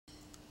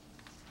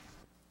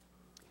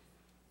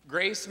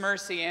Grace,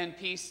 mercy, and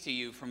peace to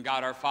you from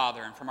God our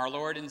Father and from our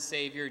Lord and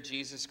Savior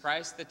Jesus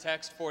Christ. The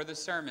text for the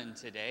sermon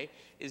today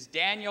is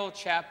Daniel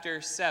chapter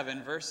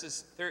 7,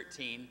 verses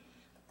 13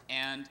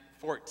 and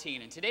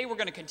 14. And today we're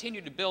going to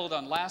continue to build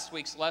on last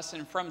week's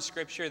lesson from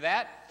Scripture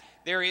that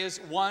there is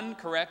one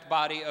correct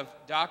body of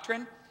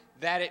doctrine,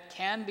 that it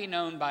can be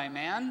known by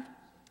man,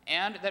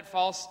 and that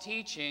false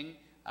teaching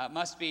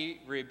must be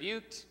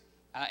rebuked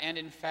and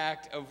in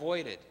fact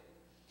avoided.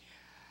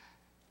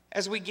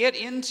 As we get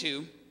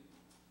into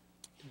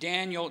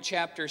Daniel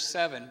chapter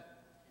 7,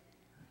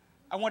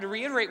 I want to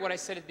reiterate what I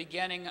said at the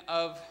beginning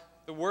of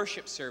the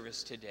worship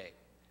service today.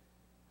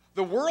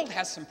 The world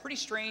has some pretty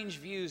strange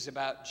views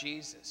about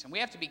Jesus, and we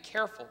have to be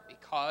careful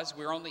because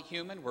we're only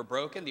human, we're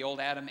broken. The old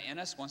Adam in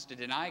us wants to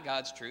deny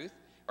God's truth,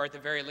 or at the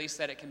very least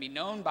that it can be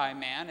known by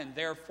man, and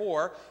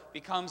therefore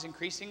becomes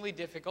increasingly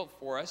difficult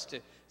for us to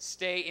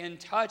stay in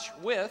touch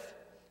with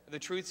the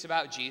truths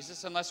about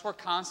Jesus unless we're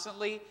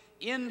constantly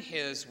in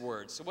His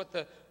Word. So what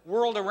the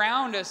world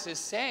around us is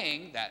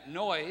saying, that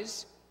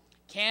noise,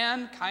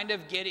 can kind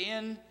of get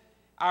in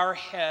our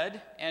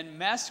head and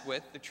mess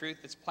with the truth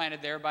that's planted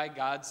there by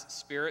God's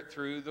Spirit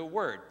through the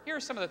Word. Here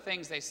are some of the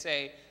things they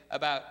say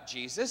about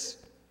Jesus.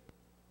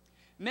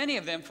 Many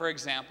of them, for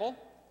example,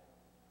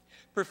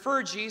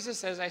 prefer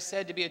Jesus, as I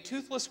said, to be a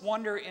toothless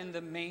wonder in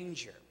the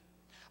manger,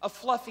 a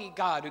fluffy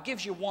God who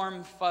gives you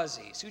warm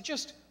fuzzies, who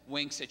just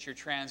winks at your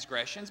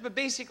transgressions, but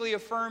basically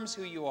affirms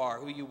who you are,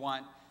 who you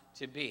want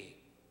to be.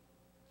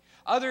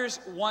 Others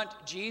want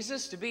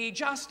Jesus to be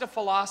just a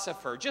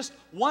philosopher, just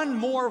one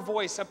more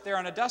voice up there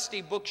on a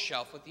dusty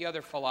bookshelf with the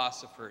other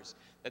philosophers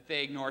that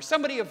they ignore.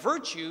 Somebody of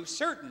virtue,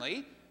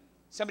 certainly,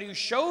 somebody who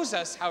shows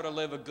us how to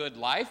live a good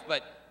life,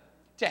 but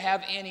to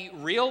have any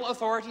real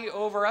authority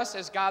over us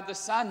as God the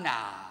Son,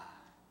 nah,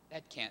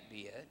 that can't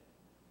be it.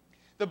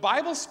 The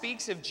Bible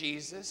speaks of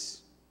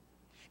Jesus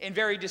in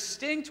very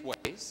distinct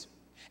ways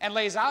and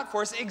lays out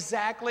for us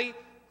exactly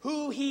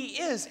who He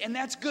is, and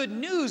that's good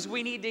news.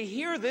 We need to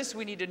hear this,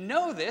 we need to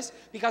know this,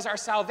 because our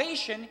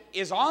salvation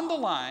is on the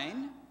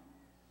line,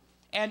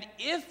 and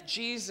if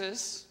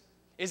Jesus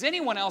is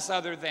anyone else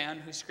other than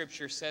who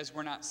Scripture says,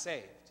 we're not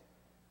saved.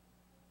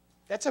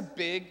 That's a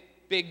big,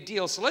 big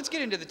deal. So let's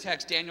get into the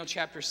text, Daniel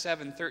chapter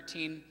 7,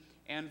 13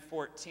 and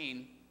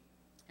 14,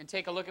 and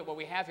take a look at what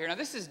we have here. Now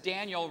this is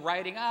Daniel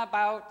writing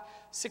about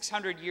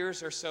 600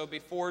 years or so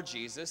before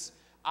Jesus.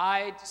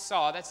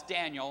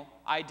 Daniel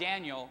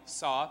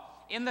saw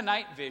in the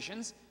night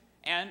visions,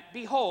 and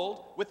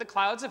behold, with the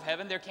clouds of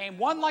heaven there came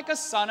one like a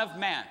son of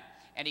man,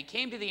 and he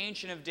came to the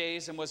Ancient of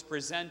Days and was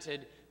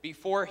presented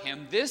before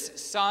him. This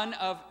Son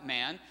of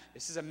Man,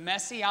 this is a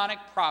messianic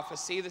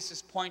prophecy. This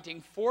is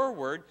pointing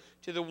forward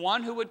to the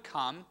one who would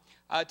come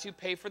to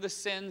pay for the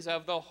sins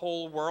of the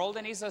whole world,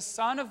 and he's a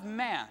Son of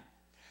Man.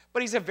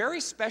 But he's a very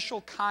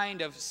special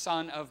kind of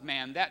Son of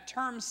Man. That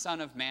term,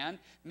 Son of Man,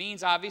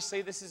 means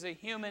obviously this is a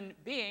human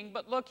being,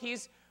 but look,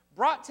 he's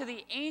brought to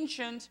the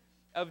Ancient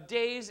of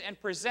Days and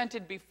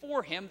presented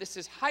before him. This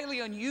is highly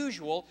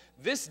unusual.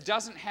 This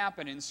doesn't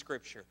happen in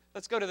Scripture.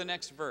 Let's go to the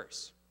next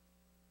verse.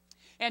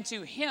 And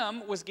to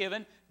him was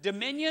given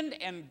dominion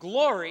and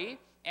glory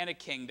and a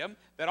kingdom,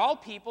 that all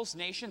peoples,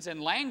 nations,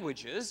 and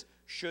languages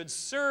should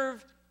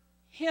serve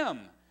him.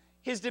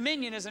 His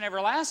dominion is an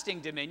everlasting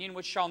dominion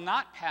which shall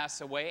not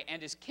pass away,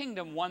 and his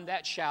kingdom one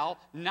that shall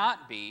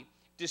not be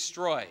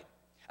destroyed.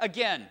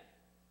 Again,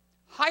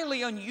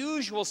 highly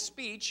unusual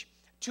speech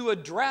to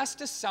address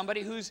to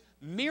somebody who's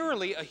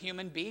merely a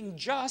human being,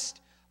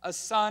 just a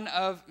Son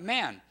of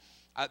Man.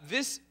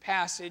 This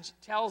passage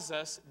tells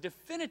us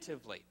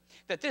definitively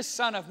that this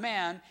Son of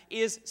Man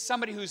is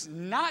somebody who's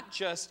not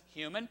just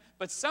human,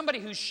 but somebody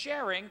who's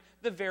sharing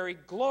the very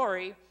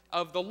glory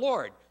of the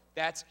Lord.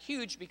 That's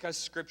huge because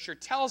Scripture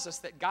tells us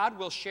that God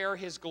will share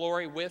His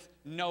glory with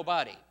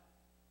nobody.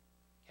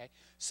 Okay?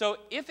 So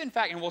if in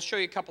fact, and we'll show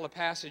you a couple of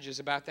passages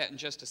about that in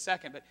just a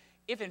second, but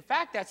if in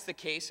fact that's the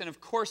case, and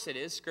of course it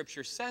is,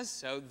 Scripture says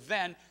so,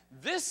 then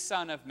this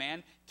Son of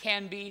Man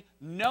can be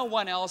no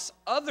one else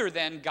other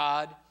than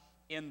God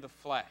in the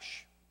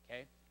flesh.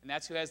 Okay? And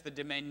that's who has the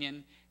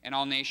dominion, and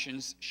all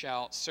nations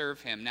shall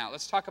serve him. Now,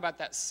 let's talk about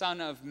that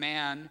Son of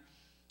Man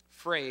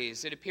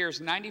phrase. It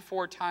appears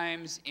 94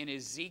 times in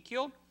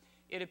Ezekiel.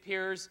 It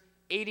appears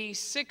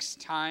 86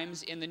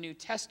 times in the New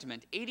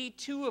Testament.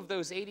 82 of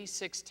those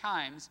 86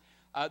 times,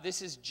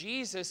 this is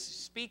Jesus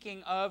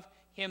speaking of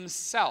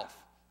himself,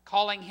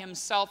 calling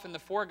himself in the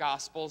four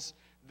Gospels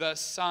the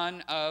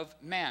Son of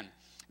Man.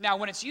 Now,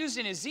 when it's used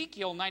in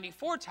Ezekiel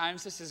 94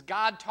 times, this is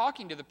God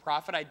talking to the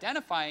prophet,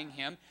 identifying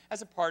him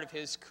as a part of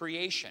his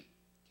creation,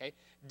 okay?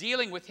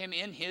 Dealing with him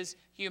in his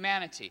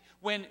humanity.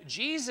 When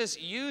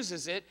Jesus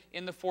uses it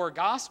in the four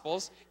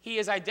Gospels, he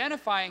is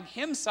identifying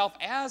himself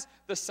as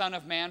the Son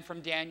of Man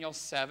from Daniel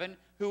 7,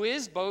 who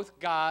is both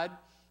God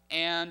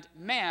and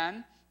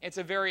man. It's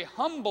a very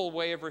humble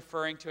way of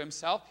referring to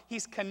himself.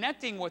 He's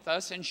connecting with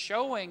us and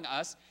showing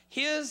us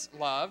his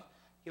love.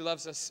 He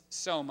loves us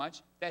so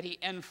much that he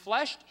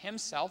enfleshed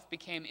himself,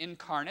 became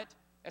incarnate.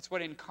 That's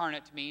what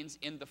incarnate means,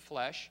 in the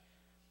flesh.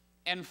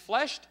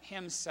 Enfleshed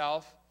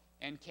himself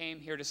and came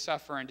here to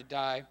suffer and to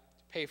die,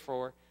 to pay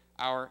for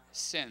our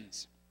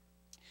sins.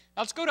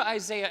 Now let's go to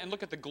Isaiah and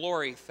look at the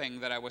glory thing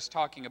that I was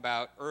talking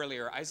about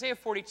earlier. Isaiah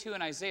 42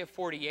 and Isaiah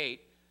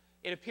 48,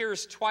 it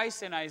appears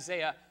twice in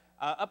Isaiah.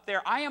 Up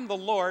there, I am the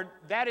Lord,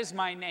 that is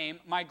my name.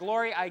 My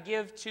glory I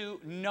give to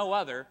no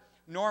other,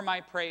 nor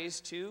my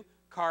praise to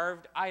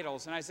carved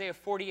idols. In Isaiah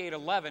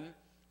 48:11,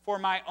 for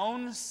my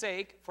own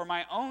sake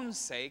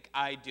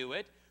I do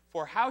it,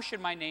 for how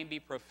should my name be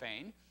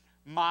profaned?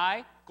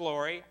 My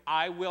glory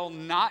I will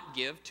not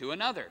give to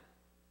another.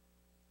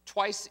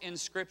 Twice in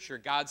Scripture,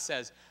 God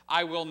says,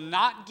 I will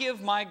not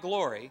give my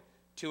glory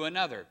to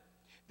another.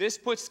 This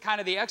puts kind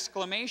of the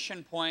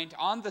exclamation point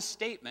on the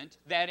statement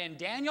that in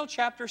Daniel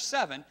chapter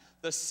 7,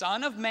 the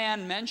Son of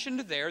Man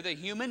mentioned there, the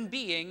human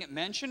being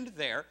mentioned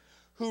there,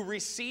 who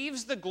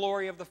receives the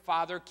glory of the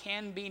Father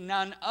can be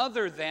none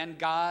other than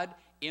God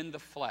in the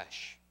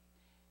flesh.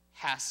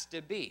 Has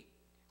to be.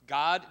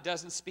 God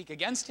doesn't speak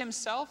against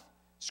himself.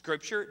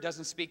 Scripture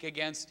doesn't speak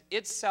against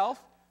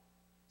itself.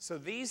 So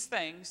these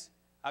things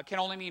can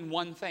only mean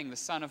one thing. The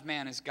Son of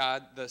Man is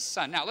God the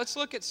Son. Now, let's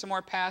look at some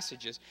more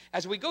passages.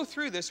 As we go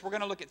through this, we're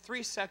going to look at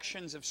three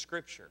sections of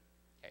Scripture.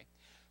 Okay?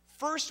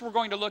 First, we're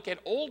going to look at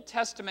Old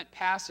Testament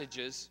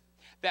passages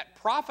that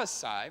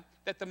prophesy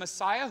that the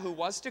Messiah who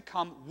was to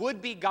come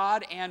would be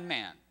God and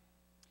man.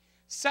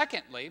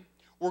 Secondly,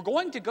 we're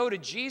going to go to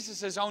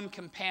Jesus' own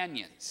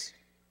companions.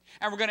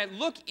 And we're going to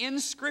look in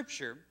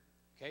Scripture,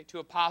 okay, to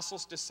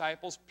apostles,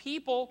 disciples,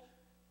 people,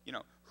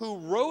 who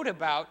wrote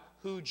about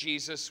who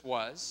Jesus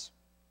was.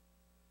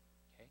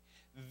 Okay.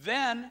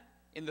 Then,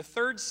 in the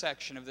third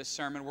section of this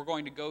sermon, we're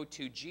going to go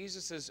to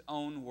Jesus'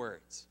 own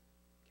words.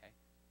 Okay.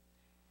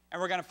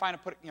 And we're going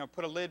to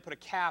put a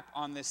cap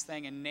on this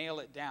thing and nail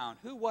it down.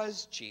 Who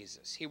was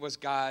Jesus? He was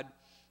God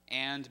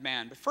and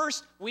man. But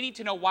first, we need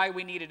to know why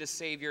we needed a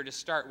Savior to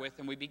start with,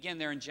 and we begin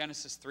there in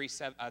Genesis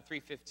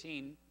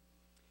 3:15.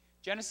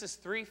 Genesis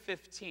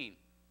 3:15.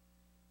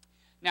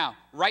 Now,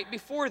 right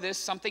before this,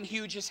 something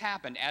huge has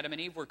happened. Adam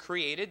and Eve were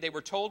created. They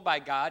were told by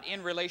God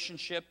in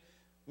relationship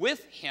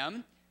with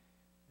him,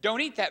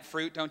 don't eat that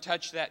fruit, don't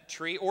touch that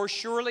tree, or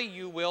surely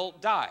you will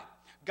die.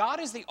 God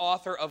is the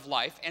author of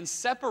life, and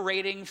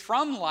separating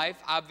from life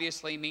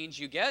obviously means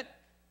you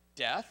get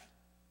death,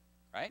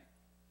 right?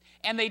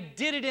 And they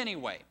did it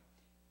anyway.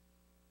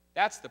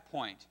 That's the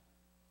point.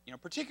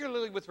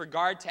 Particularly with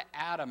regard to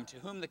Adam, to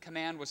whom the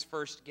command was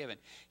first given.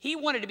 He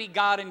wanted to be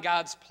God in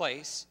God's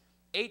place,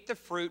 ate the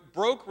fruit,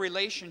 broke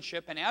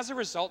relationship, and as a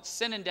result,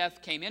 sin and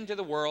death came into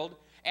the world,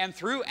 and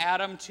through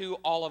Adam to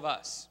all of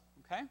us.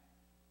 Okay?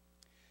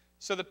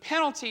 So the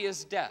penalty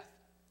is death.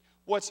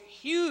 What's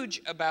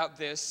huge about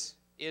this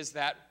is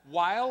that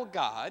while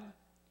God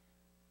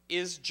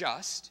is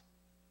just,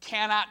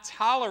 cannot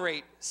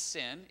tolerate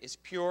sin, is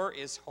pure,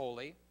 is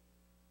holy,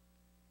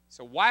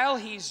 so while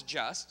he's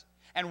just,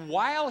 and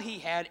while he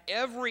had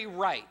every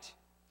right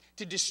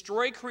to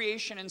destroy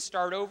creation and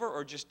start over,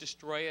 or just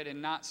destroy it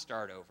and not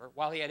start over,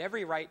 while he had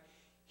every right,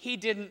 he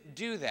didn't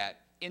do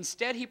that.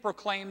 Instead, he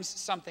proclaims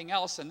something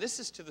else, and this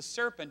is to the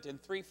serpent in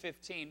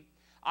 3:15.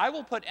 I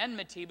will put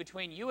enmity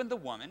between you and the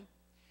woman,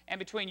 and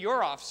between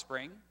your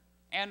offspring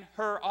and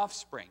her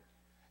offspring.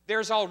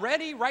 There's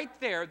already right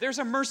there's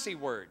a mercy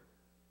word.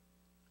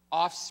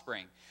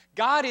 Offspring.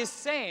 God is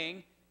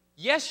saying,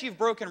 yes, you've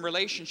broken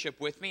relationship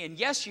with me, and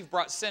yes, you've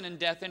brought sin and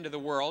death into the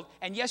world,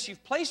 and yes,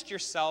 you've placed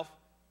yourself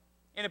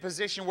in a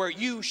position where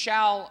you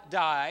shall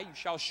die, you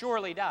shall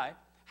surely die.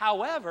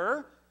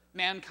 However,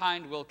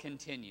 mankind will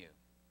continue.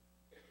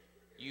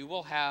 You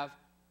will have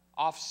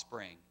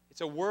offspring.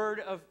 It's a word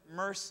of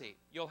mercy.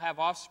 You'll have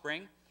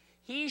offspring.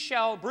 He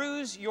shall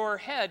bruise your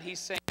head, he's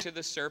saying to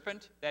the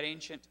serpent, that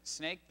ancient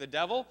snake, the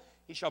devil.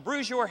 He shall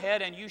bruise your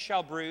head, and you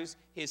shall bruise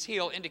his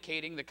heel,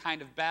 indicating the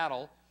kind of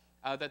battle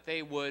that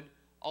they would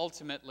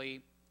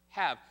ultimately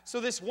have. So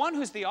this one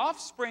who's the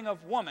offspring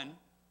of woman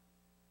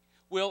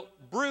will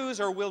bruise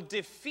or will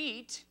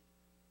defeat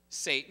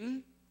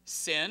Satan,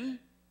 sin,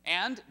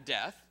 and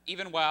death,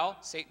 even while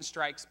Satan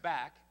strikes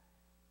back,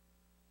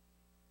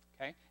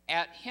 okay,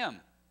 at him.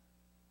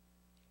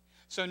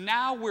 So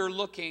now we're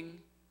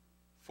looking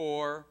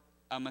for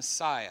a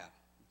Messiah.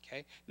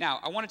 Okay? Now,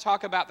 I want to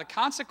talk about the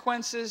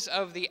consequences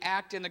of the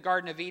act in the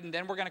Garden of Eden.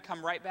 Then we're going to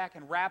come right back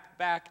and wrap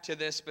back to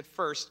this. But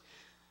first,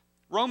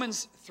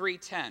 Romans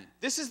 3:10.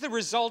 This is the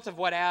result of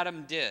what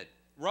Adam did.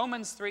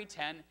 Romans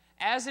 3:10,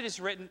 as it is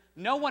written,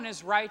 no one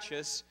is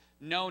righteous,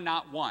 no,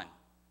 not one.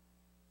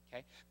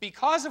 Okay?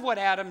 Because of what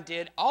Adam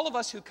did, all of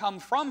us who come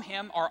from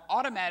him are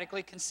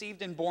automatically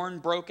conceived and born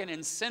broken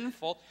and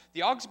sinful.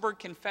 The Augsburg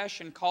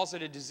Confession calls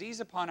it a disease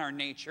upon our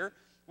nature.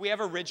 We have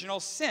original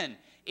sin.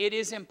 It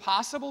is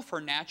impossible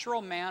for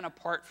natural man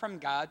apart from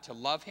God to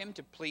love him,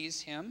 to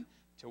please him,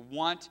 to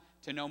want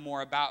to know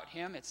more about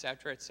him,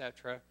 etc.,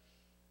 etc.,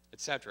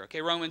 etc.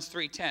 Okay, Romans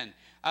 3:10.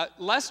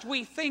 Lest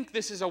we think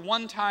this is a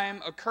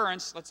one-time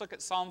occurrence, let's look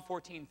at Psalm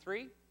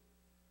 14:3.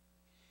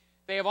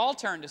 They have all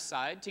turned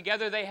aside.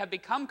 Together they have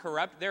become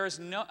corrupt. There is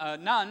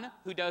none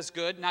who does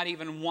good, not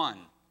even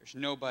one. There's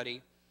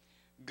nobody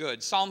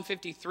good. Psalm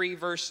 53,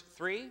 verse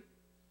 3.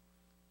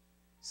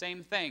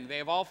 Same thing. They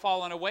have all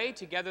fallen away.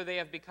 Together they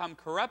have become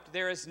corrupt.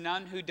 There is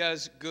none who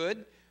does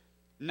good,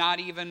 not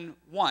even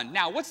one.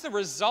 Now, what's the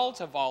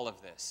result of all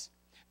of this?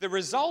 The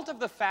result of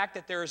the fact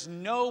that there is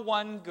no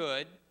one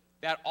good,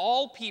 that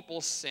all people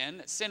sin,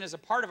 that sin is a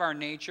part of our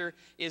nature,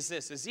 is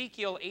this.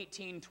 Ezekiel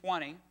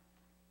 18:20.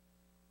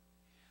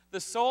 The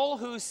soul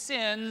who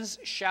sins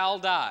shall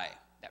die.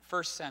 That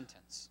first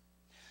sentence.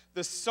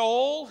 The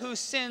soul who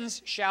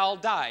sins shall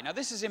die. Now,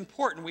 this is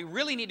important. We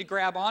really need to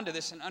grab onto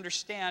this and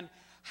understand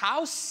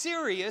how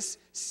serious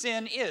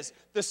sin is.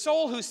 The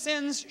soul who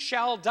sins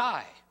shall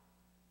die.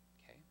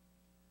 Okay.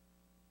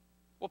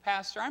 Well,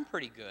 Pastor, I'm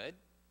pretty good.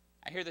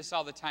 I hear this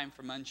all the time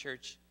from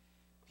unchurched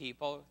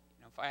people.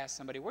 You know, if I ask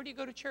somebody, where do you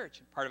go to church?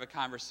 And part of a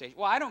conversation.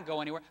 Well, I don't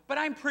go anywhere, but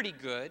I'm pretty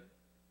good.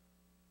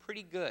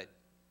 Pretty good.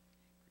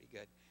 Pretty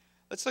good.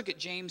 Let's look at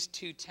James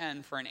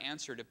 2:10 for an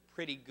answer to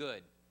pretty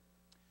good.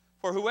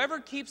 For whoever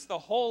keeps the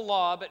whole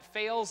law but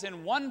fails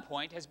in one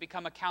point has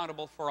become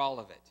accountable for all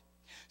of it.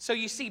 So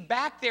you see,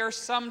 back there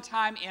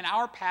sometime in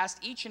our past,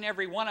 each and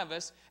every one of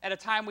us, at a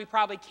time we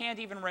probably can't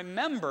even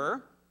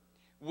remember,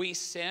 we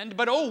sinned.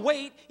 But oh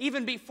wait,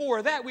 even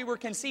before that, we were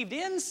conceived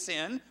in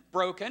sin,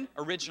 broken,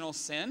 original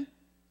sin,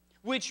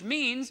 which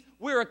means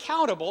we're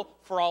accountable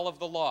for all of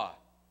the law.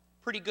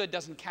 Pretty good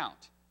doesn't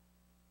count.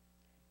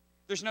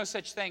 There's no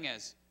such thing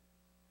as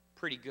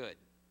pretty good.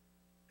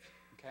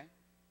 Okay?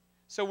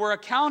 So we're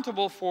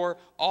accountable for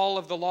all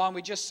of the law, and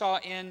we just saw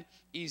in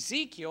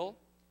Ezekiel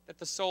that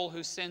the soul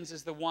who sins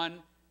is the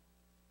one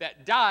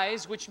that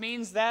dies, which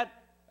means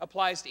that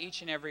applies to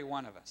each and every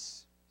one of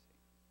us.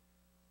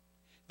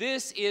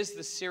 This is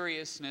the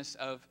seriousness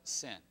of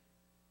sin.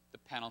 The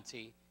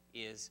penalty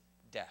is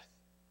death.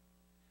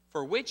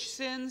 For which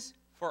sins?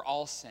 For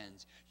all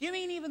sins. You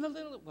mean even the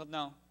little? Well,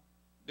 no.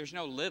 There's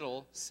no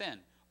little sin.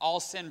 All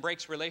sin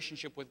breaks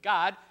relationship with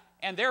God,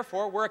 and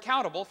therefore we're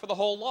accountable for the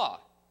whole law,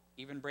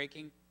 even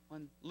breaking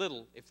one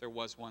little, if there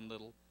was one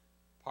little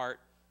part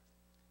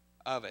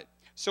of it.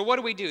 So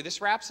what do?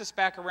 This wraps us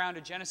back around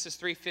to Genesis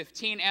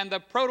 3:15 and the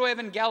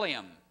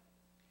proto-evangelium.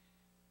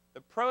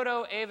 The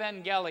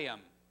proto-evangelium,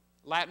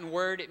 Latin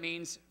word, it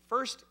means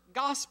first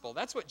gospel.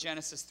 That's what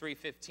Genesis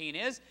 3:15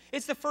 is.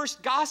 It's the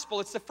first gospel.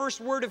 It's the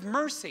first word of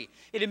mercy.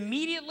 It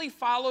immediately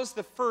follows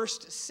the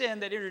first sin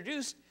that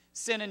introduced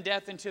sin and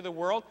death into the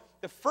world.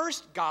 The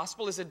first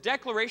gospel is a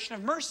declaration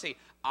of mercy.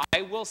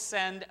 I will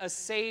send a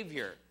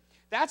Savior.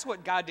 That's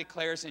what God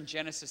declares in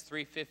Genesis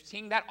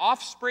 3:15. That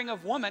offspring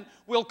of woman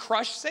will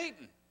crush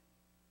Satan,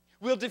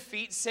 will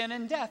defeat sin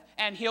and death,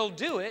 and he'll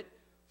do it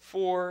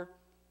for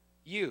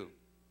you.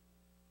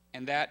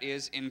 And that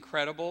is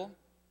incredible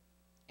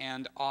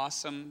and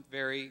awesome,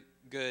 very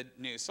good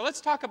news. So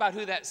let's talk about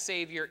who that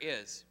Savior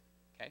is.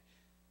 Okay?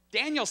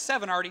 Daniel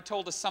 7 already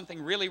told us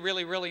something really,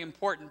 really, really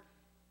important.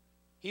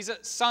 He's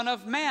a son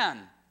of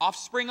man,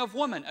 offspring of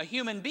woman, a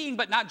human being,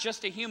 but not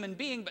just a human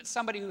being, but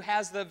somebody who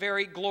has the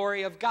very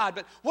glory of God.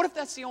 But what if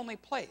that's the only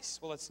place?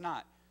 Well, it's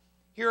not.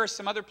 Here are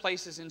some other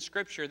places in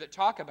Scripture that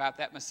talk about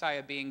that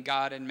Messiah being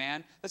God and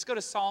man. Let's go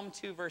to Psalm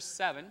 2, verse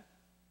 7.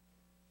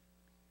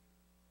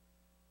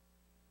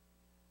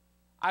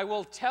 I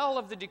will tell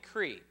of the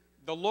decree.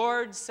 The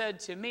Lord said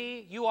to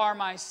me, you are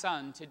my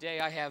son, today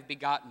I have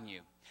begotten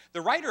you.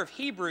 The writer of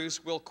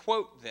Hebrews will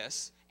quote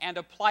this and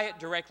apply it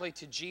directly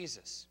to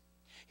Jesus.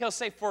 He'll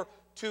say, for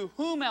to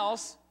whom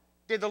else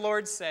did the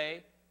Lord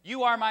say,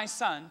 you are my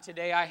son,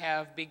 today I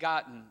have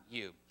begotten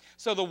you.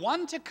 So the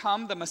one to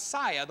come, the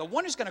Messiah, the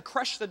one who's going to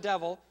crush the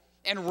devil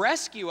and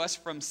rescue us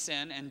from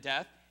sin and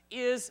death,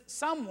 is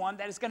someone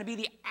that is going to be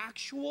the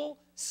actual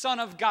Son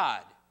of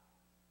God.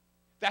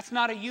 That's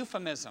not a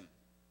euphemism.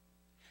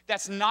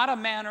 That's not a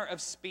manner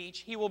of speech.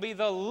 He will be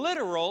the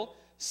literal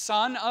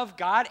Son of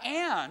God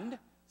and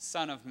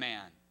Son of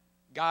Man.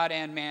 God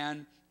and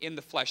man in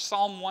the flesh.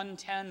 Psalm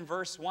 110,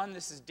 verse 1,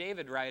 this is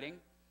David writing.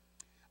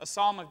 A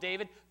psalm of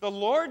David. The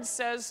Lord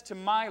says to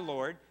my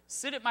Lord,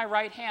 sit at my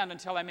right hand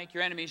until I make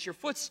your enemies your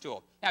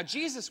footstool. Now,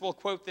 Jesus will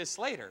quote this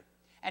later.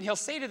 And he'll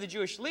say to the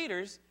Jewish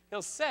leaders,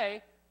 he'll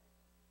say,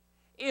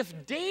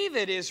 if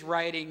David is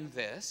writing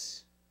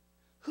this,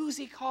 who's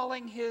he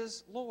calling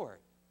his Lord?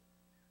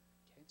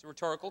 Okay, it's a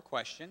rhetorical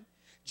question.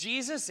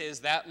 Jesus is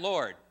that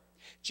Lord.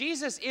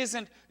 Jesus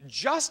isn't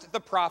just the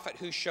prophet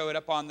who showed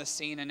up on the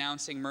scene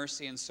announcing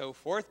mercy and so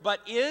forth,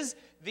 but is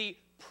the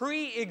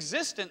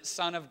pre-existent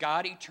Son of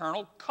God,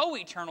 eternal,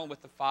 co-eternal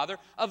with the Father,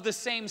 of the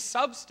same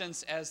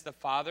substance as the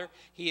Father.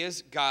 He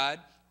is God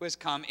who has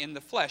come in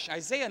the flesh.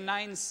 Isaiah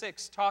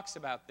 9:6 talks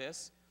about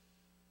this.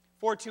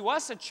 For to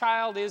us a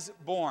child is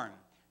born,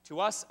 to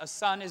us a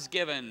son is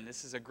given.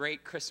 This is a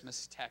great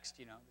Christmas text,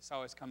 you know. This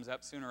always comes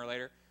up sooner or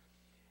later.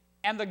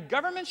 And the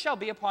government shall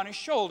be upon his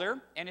shoulder,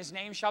 and his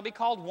name shall be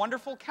called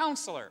Wonderful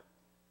Counselor,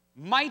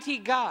 Mighty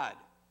God,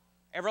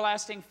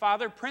 Everlasting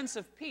Father, Prince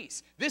of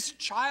Peace. This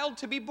child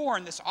to be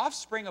born, this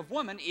offspring of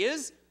woman,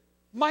 is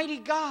Mighty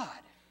God.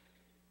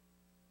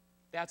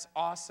 That's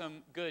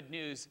awesome, good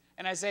news.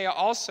 And Isaiah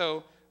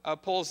also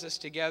pulls this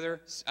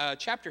together.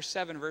 Chapter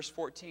 7, verse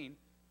 14.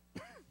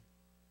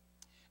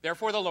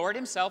 Therefore the Lord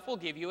himself will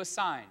give you a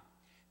sign.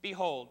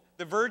 Behold,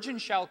 the virgin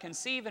shall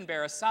conceive and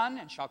bear a son,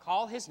 and shall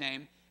call his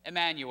name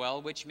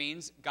Emmanuel, which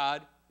means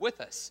God with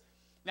us.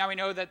 Now we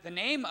know that the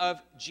name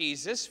of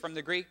Jesus, from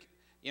the Greek,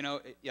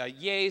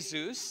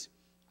 Jesus,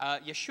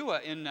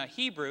 Yeshua in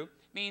Hebrew,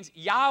 means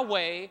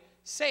Yahweh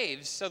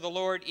saves. So the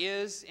Lord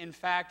is, in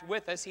fact,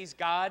 with us. He's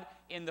God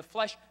in the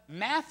flesh.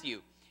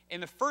 Matthew,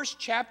 in the first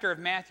chapter of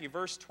Matthew,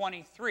 verse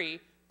 23,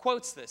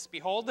 quotes this.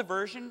 Behold, the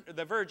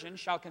virgin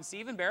shall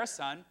conceive and bear a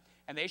son,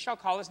 and they shall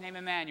call his name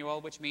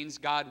Emmanuel, which means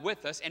God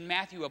with us. And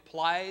Matthew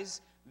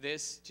applies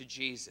this to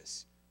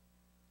Jesus.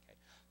 Okay.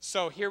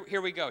 So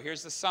here we go.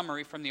 Here's the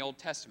summary from the Old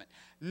Testament.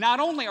 Not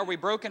only are we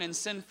broken and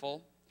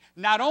sinful,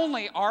 not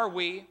only are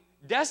we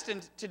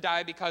destined to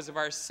die because of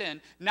our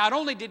sin, not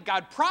only did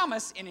God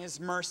promise in his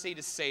mercy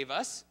to save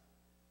us,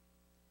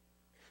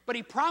 but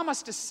he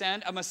promised to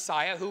send a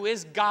Messiah who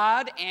is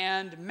God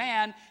and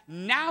man.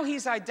 Now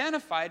he's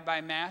identified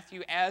by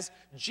Matthew as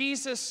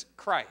Jesus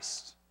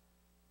Christ.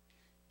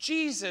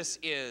 Jesus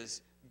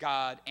is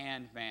God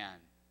and man.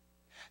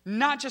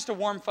 Not just a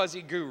warm,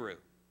 fuzzy guru.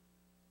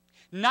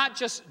 Not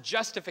just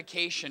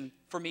justification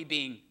for me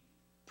being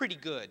pretty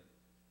good.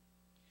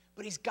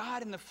 But he's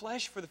God in the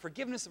flesh for the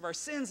forgiveness of our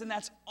sins, and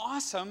that's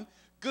awesome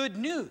good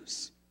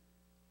news.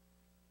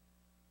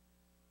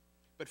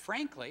 But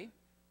frankly,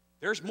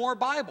 there's more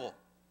Bible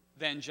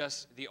than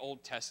just the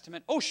Old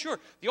Testament. Oh, sure,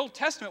 the Old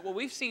Testament, what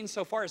we've seen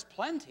so far is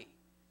plenty,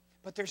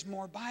 but there's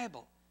more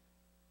Bible.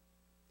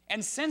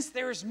 And since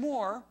there's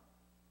more,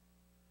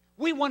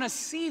 we want to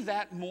see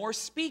that more,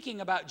 speaking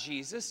about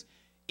Jesus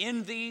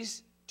in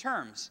these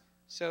terms.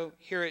 So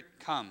here it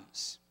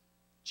comes.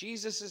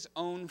 Jesus'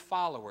 own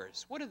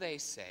followers, what do they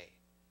say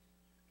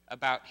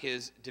about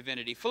his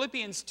divinity?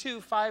 Philippians 2,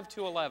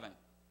 5-11.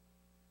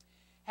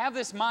 Have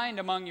this mind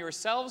among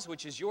yourselves,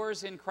 which is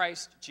yours in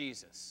Christ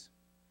Jesus,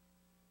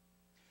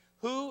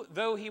 who,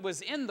 though he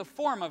was in the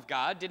form of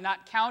God, did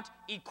not count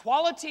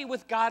equality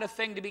with God a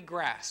thing to be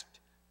grasped.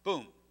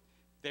 Boom.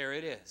 There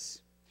it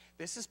is.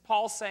 This is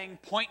Paul saying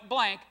point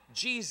blank,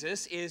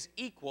 Jesus is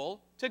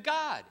equal to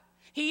God.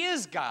 He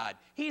is God.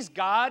 He's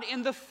God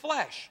in the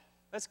flesh.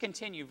 Let's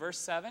continue, verse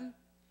 7.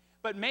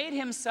 But made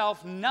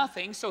himself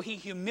nothing, so he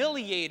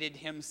humiliated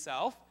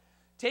himself,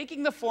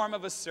 taking the form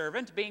of a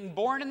servant, being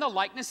born in the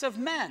likeness of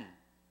men.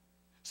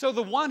 So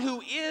the one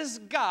who is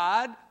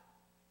God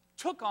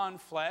took on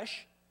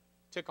flesh,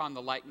 took on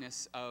the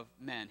likeness of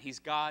men. He's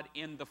God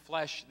in the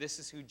flesh. This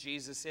is who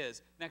Jesus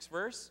is. Next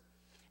verse.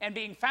 And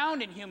being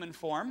found in human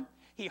form,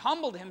 he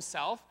humbled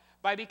himself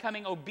by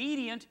becoming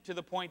obedient to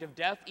the point of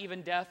death,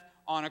 even death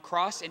on a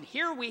cross. And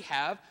here we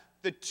have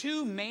the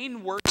two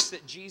main works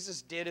that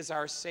Jesus did as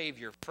our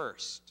Savior.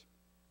 First,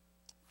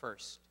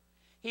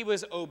 he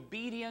was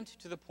obedient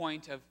to the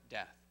point of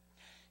death.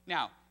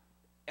 Now,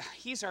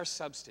 he's our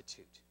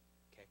substitute.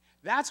 Okay?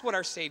 That's what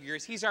our Savior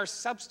is. He's our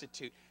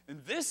substitute.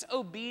 And this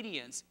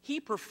obedience, he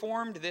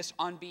performed this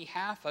on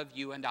behalf of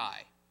you and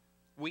I.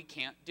 We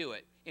can't do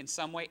it. In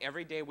some way,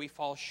 every day we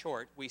fall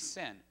short, we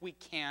sin. We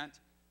can't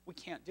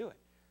do it.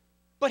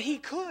 But he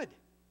could.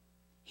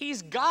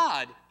 He's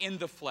God in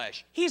the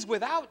flesh. He's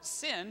without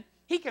sin.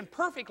 He can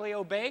perfectly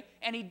obey,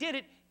 and he did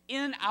it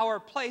in our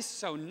place.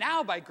 So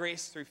now, by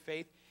grace through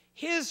faith,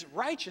 his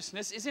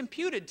righteousness is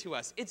imputed to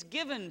us. It's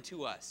given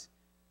to us.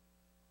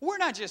 We're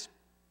not just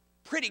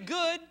pretty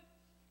good.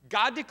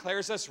 God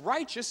declares us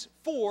righteous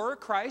for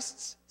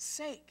Christ's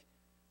sake.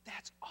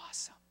 That's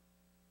awesome.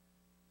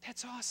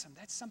 That's awesome.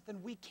 That's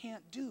something we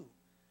can't do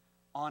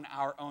on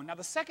our own. Now,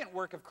 the second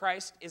work of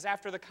Christ is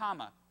after the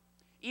comma.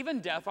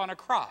 Even death on a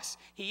cross.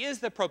 He is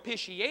the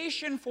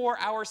propitiation for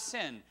our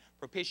sin.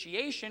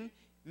 Propitiation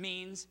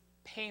means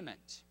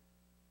payment.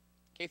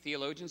 Okay,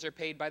 theologians are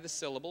paid by the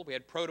syllable. We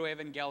had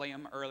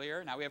proto-evangelium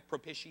earlier. Now we have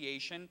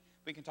propitiation.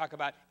 We can talk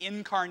about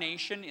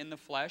incarnation in the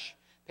flesh,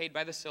 paid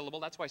by the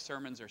syllable. That's why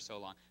sermons are so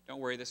long. Don't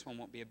worry, this one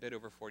won't be a bit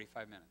over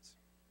 45 minutes.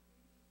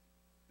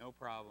 No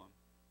problem.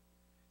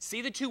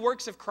 See the two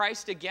works of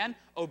Christ again.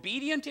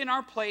 Obedient in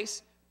our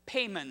place,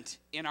 payment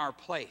in our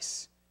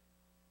place.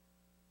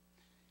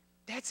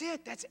 That's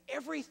it. That's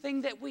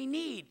everything that we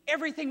need.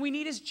 Everything we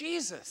need is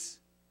Jesus.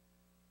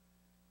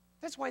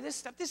 That's why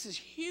this is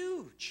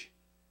huge.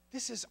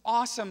 This is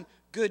awesome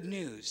good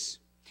news.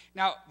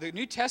 Now, the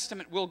New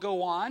Testament will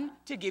go on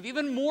to give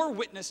even more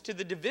witness to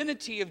the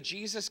divinity of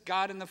Jesus,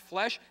 God in the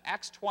flesh.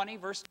 Acts 20,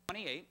 verse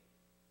 28.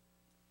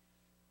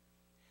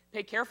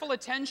 Pay careful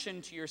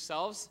attention to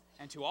yourselves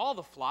and to all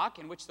the flock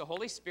in which the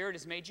Holy Spirit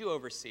has made you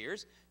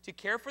overseers, to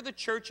care for the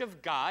church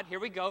of God, here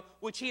we go,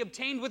 which he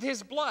obtained with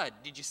his blood.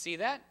 Did you see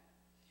that?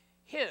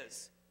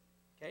 His.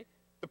 Okay?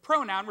 The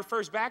pronoun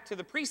refers back to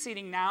the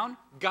preceding noun,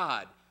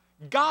 God.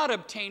 God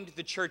obtained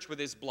the church with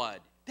his blood.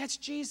 That's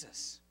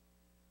Jesus.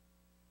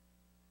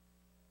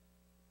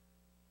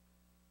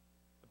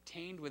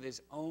 Obtained with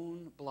his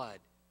own blood.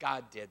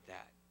 God did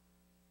that.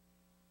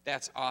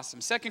 That's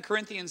awesome. 2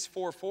 Corinthians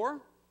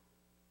 4:4.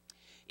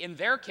 In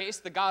their case,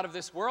 the God of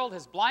this world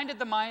has blinded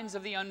the minds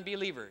of the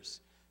unbelievers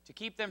to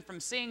keep them from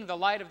seeing the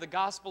light of the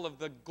gospel of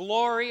the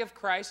glory of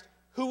Christ,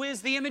 who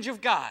is the image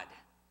of God.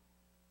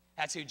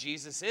 That's who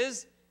Jesus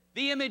is.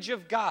 The image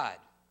of God.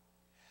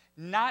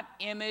 Not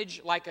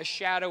image like a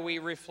shadowy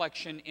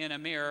reflection in a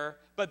mirror,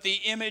 but the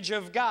image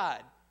of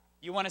God.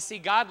 You want to see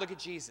God? Look at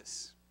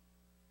Jesus.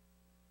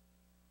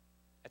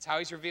 That's how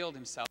he's revealed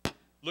himself.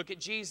 Look at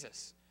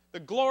Jesus. The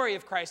glory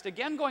of Christ.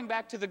 Again, going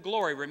back to the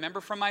glory. Remember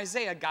from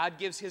Isaiah, God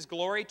gives his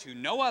glory to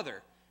no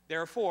other.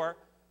 Therefore,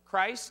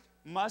 Christ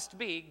must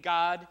be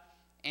God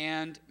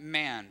and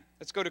man.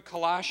 Let's go to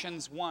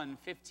Colossians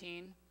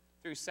 1:15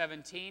 through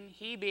 17.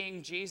 He,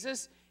 being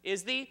Jesus,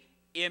 is the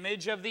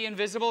image of the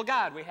invisible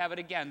God. We have it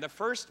again. The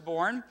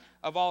firstborn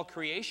of all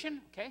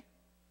creation. Okay?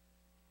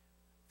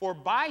 For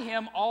by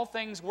him all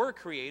things were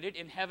created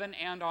in heaven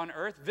and on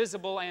earth,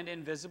 visible and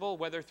invisible,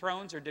 whether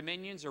thrones or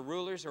dominions or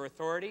rulers or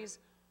authorities.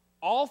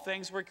 All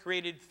things were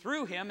created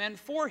through him and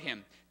for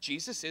him.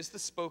 Jesus is the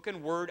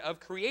spoken word of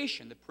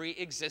creation, the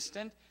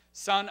pre-existent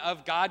Son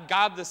of God,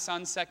 God the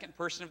Son, second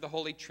person of the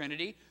Holy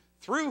Trinity,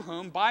 through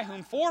whom, by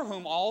whom, for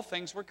whom all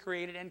things were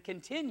created and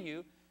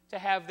continue to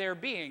have their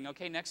being.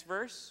 Okay, next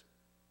verse.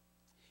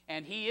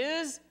 And he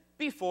is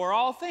before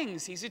all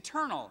things. He's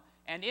eternal.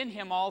 And in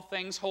him all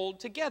things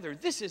hold together.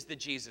 This is the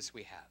Jesus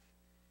we have.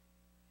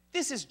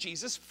 This is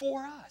Jesus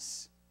for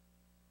us.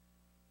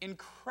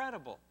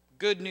 Incredible.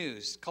 Good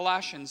news.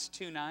 Colossians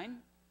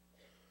 2:9.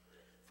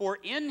 For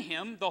in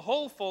him the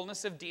whole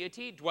fullness of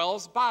deity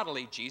dwells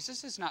bodily.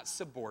 Jesus is not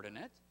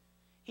subordinate.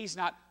 He's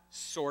not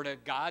sort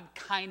of God,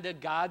 kind of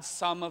God,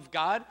 some of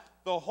God.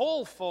 The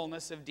whole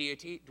fullness of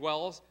deity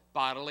dwells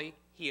bodily.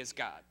 He is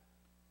God.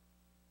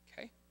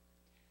 Okay?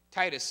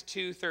 Titus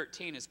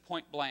 2:13 is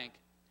point blank.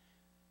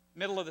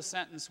 Middle of the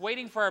sentence.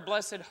 Waiting for our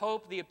blessed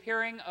hope, the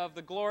appearing of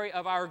the glory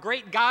of our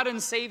great God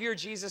and Savior,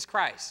 Jesus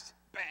Christ.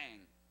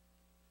 Bang.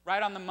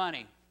 Right on the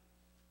money.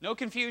 No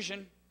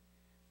confusion.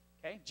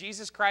 Okay?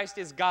 Jesus Christ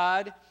is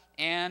God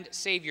and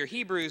Savior.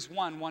 Hebrews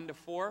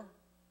 1:1-4.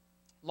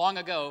 Long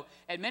ago,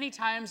 at many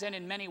times and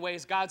in many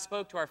ways, God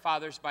spoke to our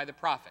fathers by the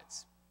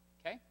prophets.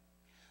 Okay?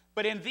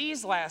 But in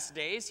these last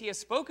days, he has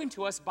spoken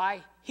to us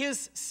by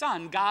his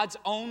Son, God's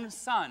own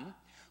Son,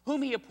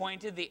 whom he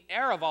appointed the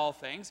heir of all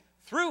things,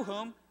 through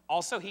whom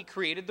also he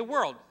created the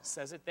world. It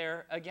says it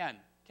there again.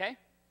 Okay?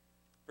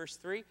 Verse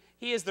 3.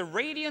 He is the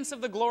radiance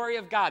of the glory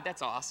of God.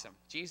 That's awesome.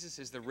 Jesus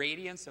is the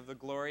radiance of the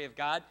glory of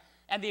God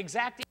and the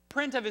exact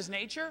imprint of his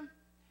nature.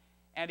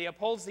 And he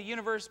upholds the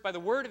universe by the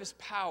word of his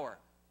power.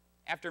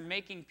 After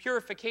making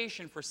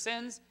purification for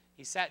sins,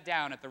 he sat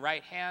down at the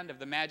right hand of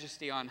the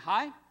Majesty on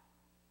high.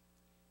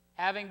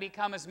 Having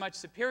become as much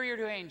superior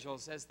to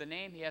angels as the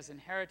name he has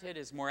inherited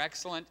is more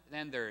excellent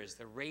than theirs.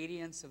 The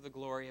radiance of the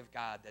glory of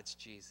God, that's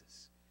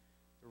Jesus.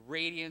 The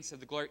radiance of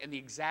the glory and the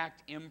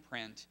exact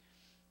imprint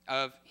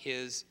of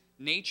his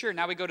nature.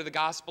 Now we go to the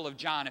Gospel of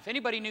John. If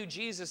anybody knew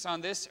Jesus on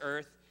this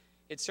earth,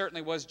 it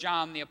certainly was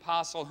John, the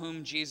apostle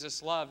whom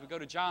Jesus loved. We go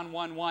to John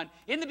 1:1.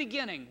 In the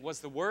beginning was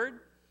the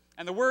Word,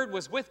 and the Word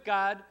was with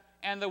God,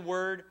 and the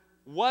Word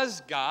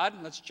was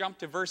God. Let's jump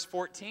to verse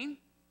 14.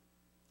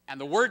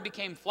 And the Word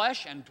became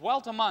flesh and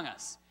dwelt among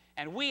us,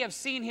 and we have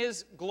seen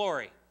his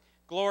glory,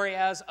 glory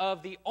as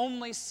of the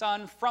only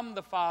Son from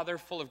the Father,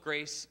 full of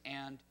grace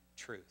and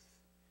truth.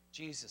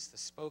 Jesus, the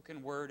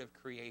spoken word of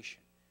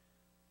creation,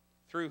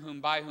 through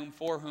whom, by whom,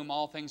 for whom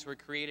all things were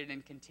created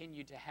and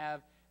continue to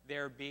have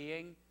their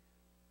being.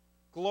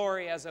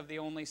 Glory as of the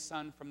only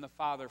Son from the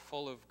Father,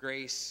 full of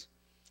grace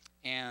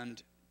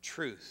and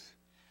truth.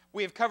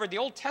 We have covered the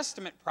Old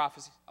Testament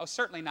prophecies. Oh,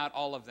 certainly not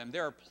all of them.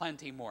 There are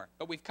plenty more.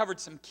 But we've covered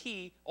some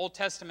key Old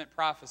Testament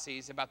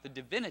prophecies about the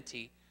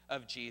divinity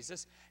of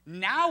Jesus.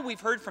 Now we've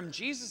heard from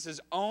Jesus'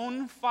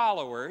 own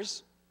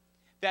followers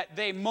that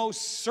they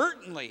most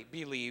certainly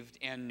believed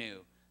and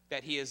knew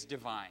that he is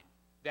divine,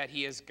 that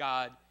he is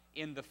God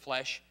in the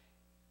flesh.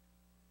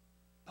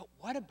 But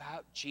what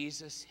about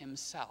Jesus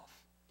himself?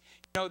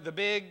 You know, the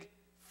big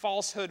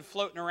falsehood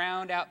floating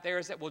around out there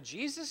is that, well,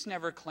 Jesus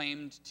never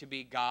claimed to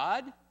be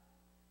God.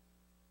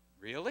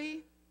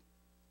 Really?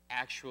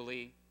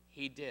 Actually,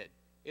 he did.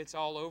 It's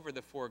all over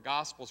the four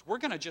Gospels. We're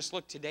going to just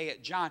look today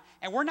at John,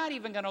 and we're not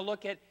even going to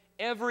look at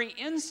every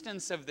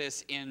instance of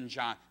this in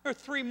John. There are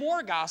 3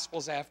 more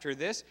Gospels after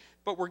this,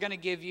 but we're going to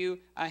give you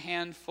a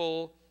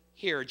handful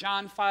here.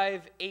 John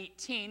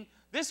 5:18.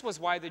 This was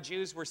why the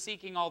Jews were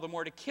seeking all the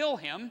more to kill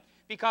him,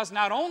 because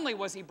not only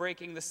was he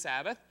breaking the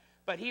Sabbath,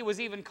 but he was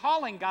even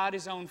calling God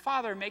his own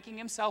Father, making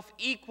himself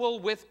equal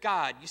with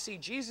God. You see,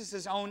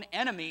 Jesus' own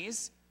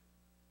enemies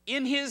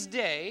in his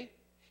day,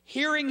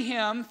 hearing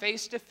him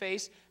face to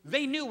face,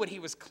 they knew what he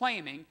was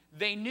claiming.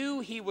 They knew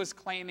he was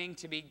claiming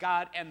to be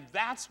God, and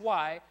that's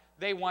why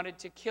they wanted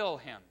to kill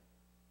him.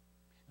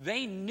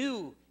 They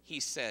knew he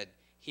said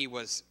he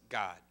was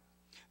God.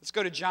 Let's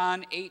go to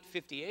John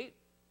 8:58.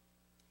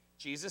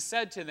 Jesus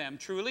said to them,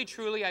 "Truly,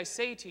 truly, I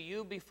say to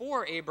you,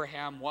 before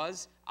Abraham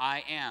was,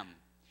 I am."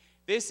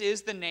 This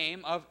is the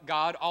name of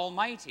God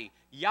Almighty.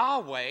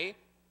 Yahweh,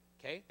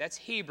 okay, that's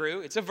Hebrew.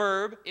 It's a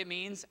verb. It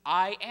means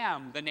I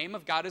am. The name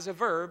of God is a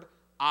verb.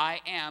 I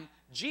am.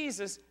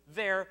 Jesus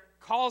there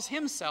calls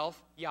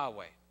himself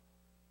Yahweh. Okay.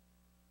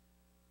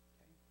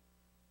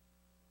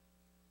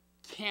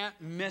 Can't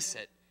miss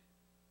it.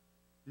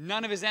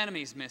 None of his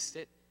enemies missed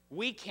it.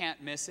 We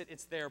can't miss it.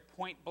 It's there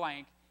point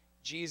blank.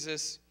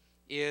 Jesus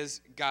is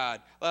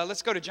God.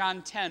 Let's go to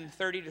John 10,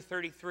 30 to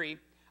 33.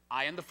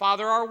 I and the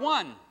Father are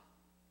one.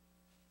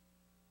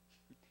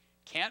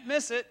 Can't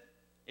miss it.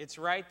 It's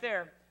right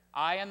there.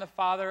 I and the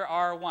Father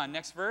are one.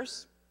 Next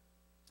verse.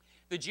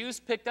 The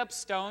Jews picked up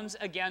stones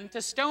again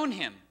to stone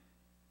him.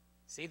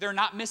 See, they're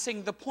not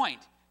missing the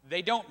point.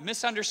 They don't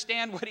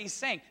misunderstand what he's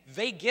saying.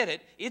 They get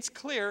it. It's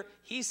clear.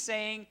 He's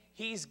saying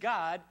he's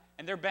God,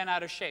 and they're bent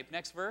out of shape.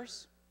 Next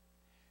verse.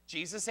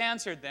 Jesus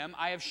answered them,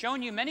 I have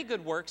shown you many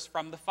good works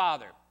from the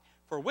Father.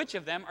 For which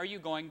of them are you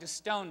going to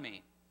stone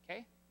me?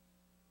 Okay?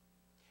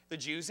 The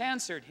Jews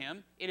answered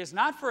him, it is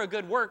not for a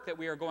good work that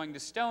we are going to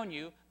stone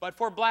you, but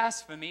for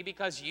blasphemy,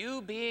 because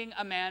you, being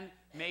a man,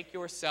 make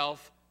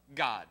yourself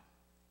God.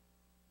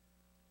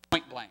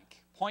 Point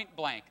blank. Point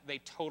blank. They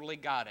totally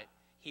got it.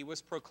 He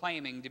was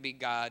proclaiming to be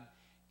God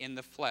in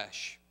the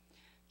flesh.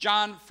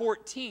 John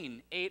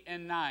 14, 8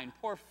 and 9.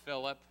 Poor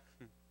Philip,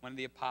 one of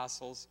the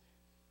apostles.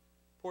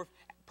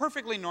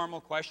 Perfectly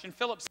normal question.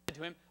 Philip said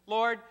to him,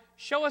 Lord,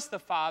 show us the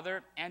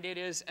Father, and it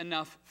is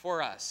enough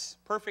for us.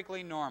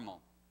 Perfectly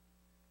normal.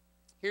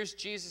 Here's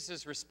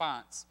Jesus'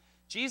 response.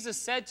 Jesus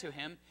said to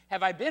him,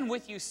 have I been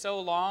with you so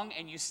long,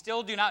 and you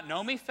still do not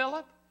know me,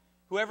 Philip?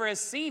 Whoever has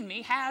seen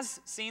me has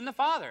seen the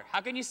Father.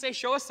 How can you say,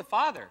 show us the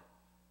Father?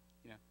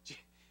 You know,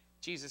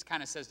 Jesus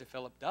kind of says to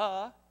Philip,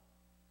 duh.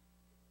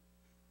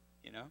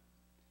 You know.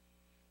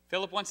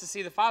 Philip wants to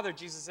see the Father.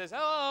 Jesus says,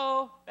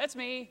 oh, that's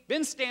me.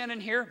 Been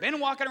standing here. Been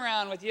walking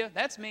around with you.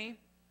 That's me.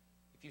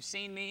 If you've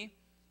seen me,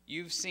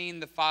 you've seen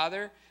the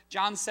Father.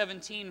 John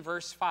 17,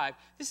 verse 5.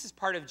 This is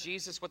part of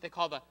Jesus, what they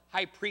call the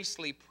high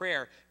priestly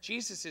prayer.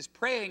 Jesus is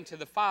praying to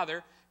the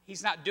Father.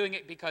 He's not doing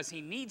it because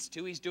he needs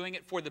to. He's doing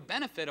it for the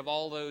benefit of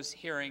all those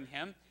hearing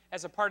him.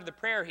 As a part of the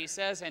prayer, he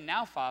says, and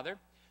now, Father,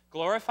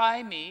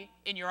 glorify me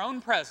in your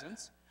own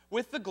presence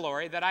with the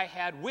glory that I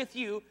had with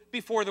you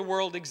before the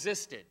world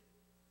existed.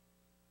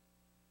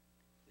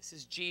 This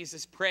is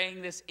Jesus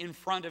praying this in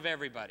front of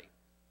everybody.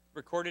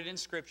 Recorded in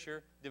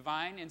Scripture,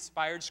 divine,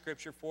 inspired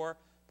Scripture for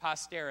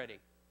posterity.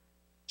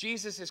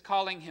 Jesus is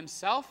calling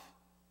himself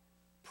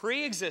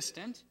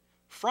pre-existent,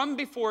 from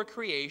before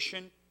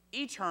creation,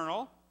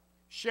 eternal,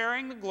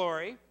 sharing the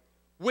glory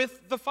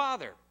with the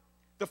Father.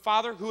 The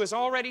Father who has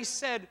already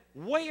said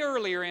way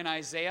earlier in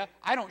Isaiah,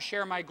 I don't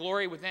share my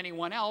glory with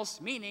anyone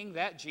else, meaning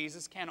that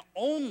Jesus can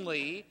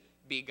only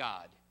be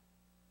God.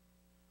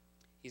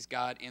 He's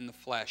God in the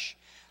flesh.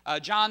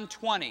 John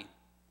 20.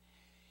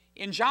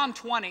 In John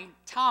 20,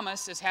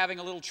 Thomas is having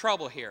a little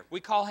trouble here. We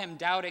call him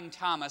Doubting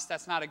Thomas.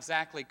 That's not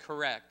exactly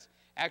correct.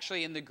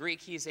 Actually, in the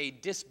Greek, he's a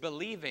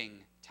disbelieving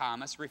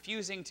Thomas,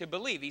 refusing to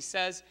believe. He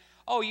says,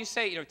 oh, you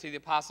say, to the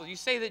apostles, you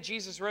say that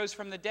Jesus rose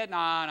from the dead?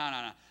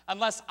 No.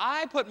 Unless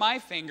I put my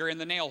finger in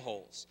the nail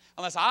holes,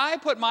 unless I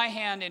put my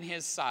hand in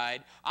his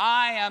side,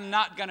 I am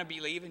not going to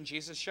believe. And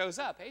Jesus shows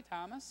up. Hey,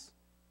 Thomas,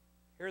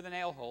 here are the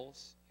nail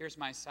holes. Here's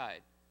my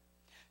side.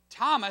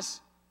 Thomas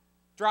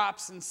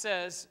drops and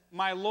says,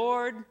 my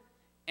Lord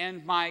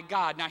and my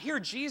God. Now here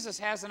Jesus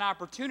has an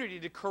opportunity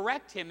to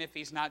correct him if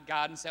he's not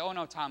God and say, oh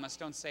no, Thomas,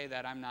 don't say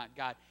that, I'm not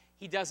God.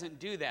 He doesn't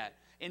do that.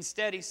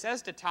 Instead, he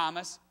says to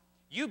Thomas,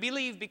 you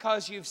believe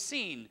because you've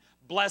seen.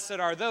 Blessed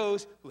are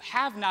those who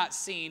have not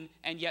seen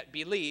and yet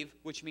believe,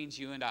 which means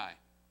you and I.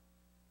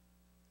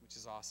 Which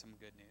is awesome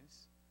good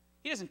news.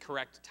 He doesn't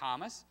correct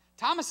Thomas.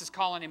 Thomas is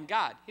calling him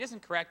God. He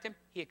doesn't correct him.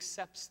 He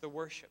accepts the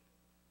worship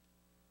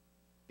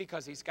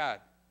because he's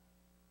God.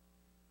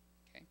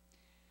 Okay.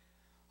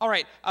 All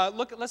right,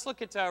 let's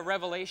look at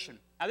Revelation.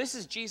 Now this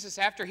is Jesus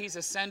after he's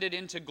ascended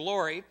into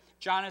glory.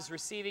 John is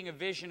receiving a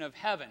vision of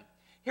heaven.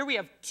 Here we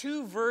have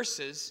two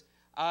verses,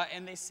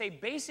 and they say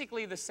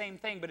basically the same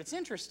thing, but it's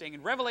interesting.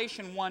 In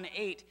Revelation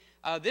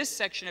 1:8, this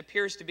section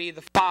appears to be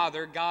the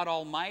Father, God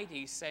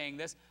Almighty, saying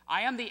this.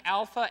 I am the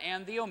Alpha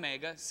and the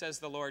Omega, says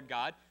the Lord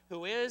God,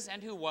 who is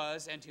and who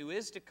was and who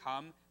is to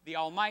come, the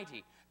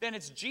Almighty. Then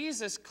it's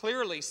Jesus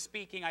clearly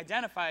speaking,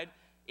 identified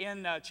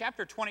in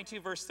chapter 22,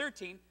 verse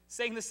 13,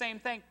 saying the same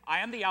thing. I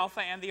am the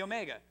Alpha and the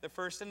Omega, the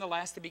first and the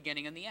last, the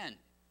beginning and the end.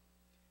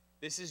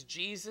 This is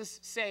Jesus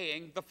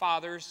saying the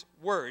Father's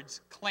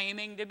words,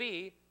 claiming to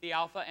be the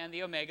Alpha and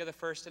the Omega, the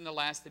first and the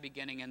last, the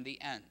beginning and the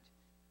end.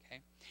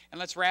 Okay? And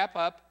let's wrap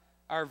up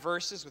our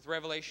verses with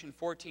Revelation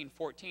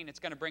 14:14. It's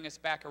going to bring us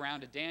back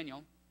around to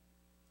Daniel.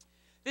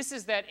 This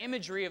is that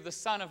imagery of the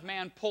Son of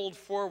Man pulled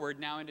forward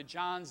now into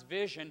John's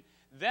vision.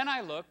 Then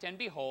I looked, and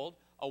behold,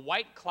 a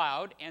white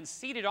cloud, and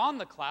seated on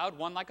the cloud,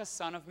 one like a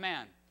son of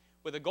man,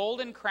 with a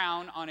golden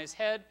crown on his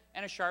head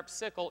and a sharp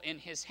sickle in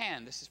his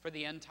hand. This is for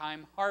the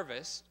end-time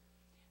harvest.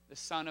 The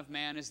Son of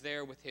Man is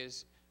there with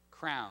his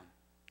crown.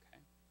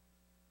 Okay?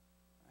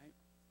 Right?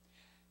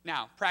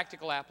 Now,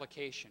 practical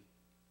application.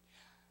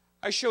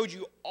 I showed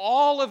you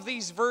all of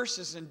these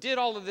verses and did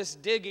all of this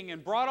digging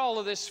and brought all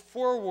of this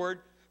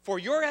forward for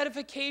your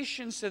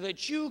edification so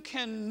that you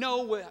can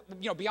know,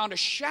 beyond a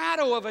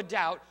shadow of a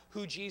doubt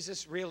who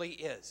Jesus really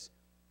is.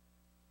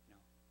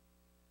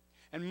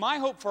 And my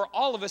hope for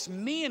all of us,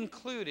 me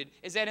included,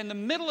 is that in the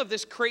middle of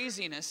this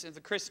craziness of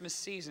the Christmas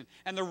season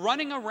and the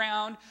running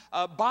around,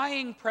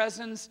 buying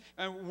presents,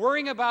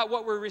 worrying about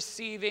what we're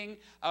receiving,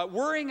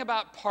 worrying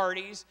about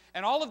parties,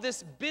 and all of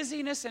this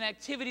busyness and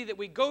activity that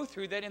we go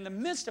through, that in the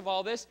midst of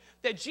all this,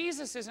 that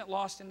Jesus isn't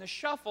lost in the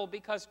shuffle,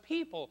 because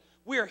people,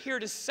 we are here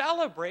to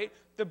celebrate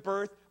the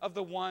birth of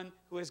the one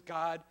who is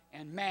God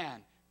and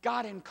man.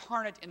 God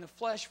incarnate in the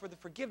flesh for the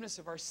forgiveness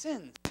of our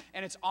sins.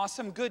 And it's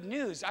awesome good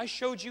news. I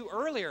showed you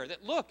earlier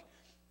that, look,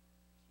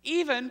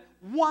 even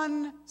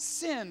one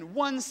sin,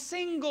 one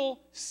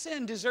single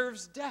sin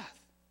deserves death.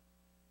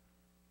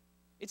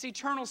 It's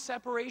eternal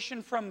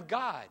separation from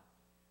God.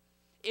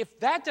 If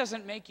that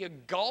doesn't make you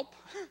gulp,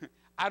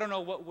 I don't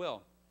know what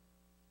will.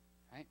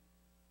 Right?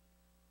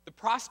 The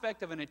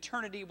prospect of an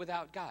eternity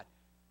without God.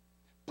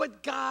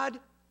 But God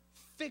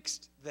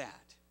fixed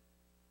that.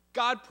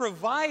 God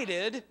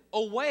provided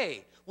a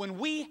way when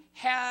we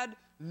had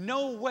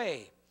no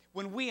way,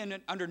 when we,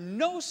 under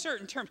no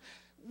certain terms,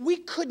 we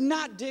could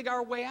not dig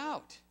our way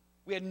out.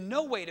 We had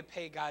no way to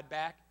pay God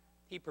back.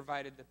 He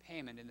provided the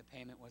payment, and the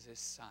payment was His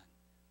Son.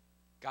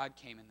 God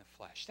came in the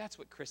flesh. That's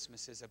what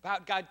Christmas is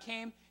about. God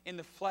came in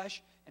the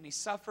flesh, and He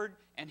suffered,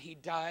 and He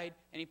died,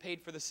 and He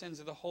paid for the sins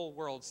of the whole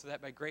world, so that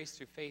by grace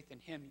through faith in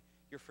Him,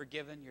 you're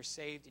forgiven, you're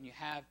saved, and you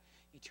have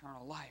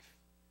eternal life.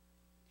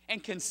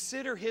 And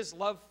consider His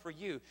love for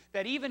you,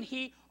 that even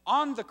He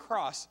on the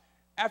cross,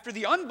 after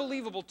the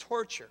unbelievable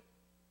torture,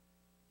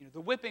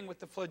 the whipping with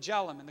the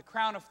flagellum and the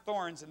crown of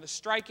thorns and the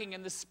striking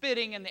and the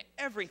spitting and the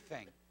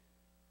everything,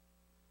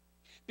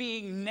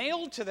 being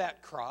nailed to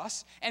that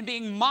cross and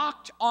being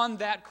mocked on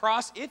that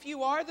cross, if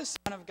you are the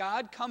Son of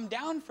God, come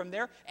down from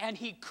there. And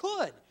He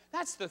could.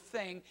 That's the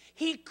thing.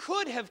 He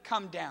could have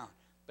come down.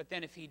 But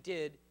then if He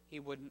did, He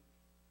wouldn't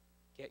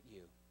get you.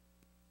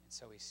 And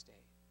so He stayed.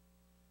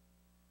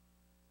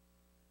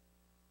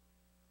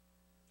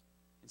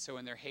 And so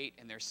in their hate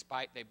and their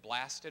spite, they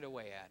blasted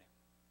away at Him.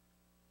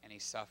 And He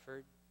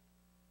suffered,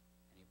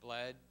 and He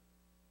bled,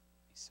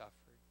 He suffered,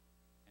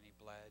 and He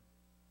bled.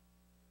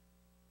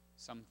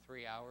 Some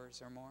 3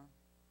 hours or more.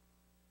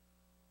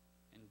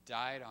 And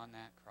died on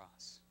that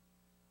cross.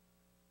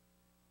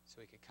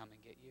 So He could come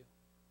and get you.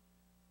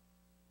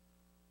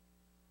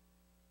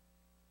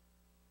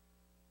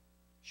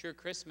 Sure,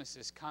 Christmas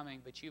is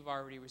coming, but you've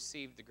already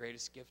received the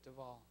greatest gift of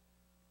all.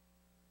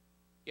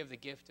 You have the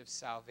gift of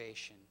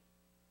salvation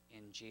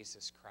in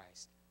Jesus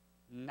Christ.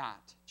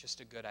 Not just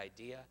a good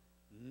idea,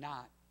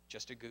 not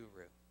just a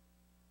guru,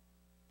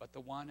 but the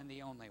one and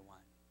the only one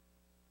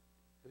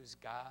who's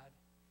God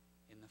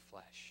in the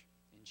flesh.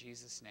 In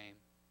Jesus' name,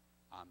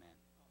 amen.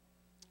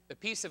 The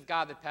peace of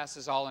God that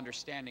passes all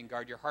understanding,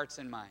 guard your hearts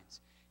and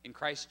minds. In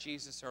Christ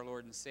Jesus, our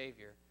Lord and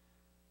Savior,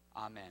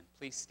 amen.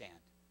 Please stand.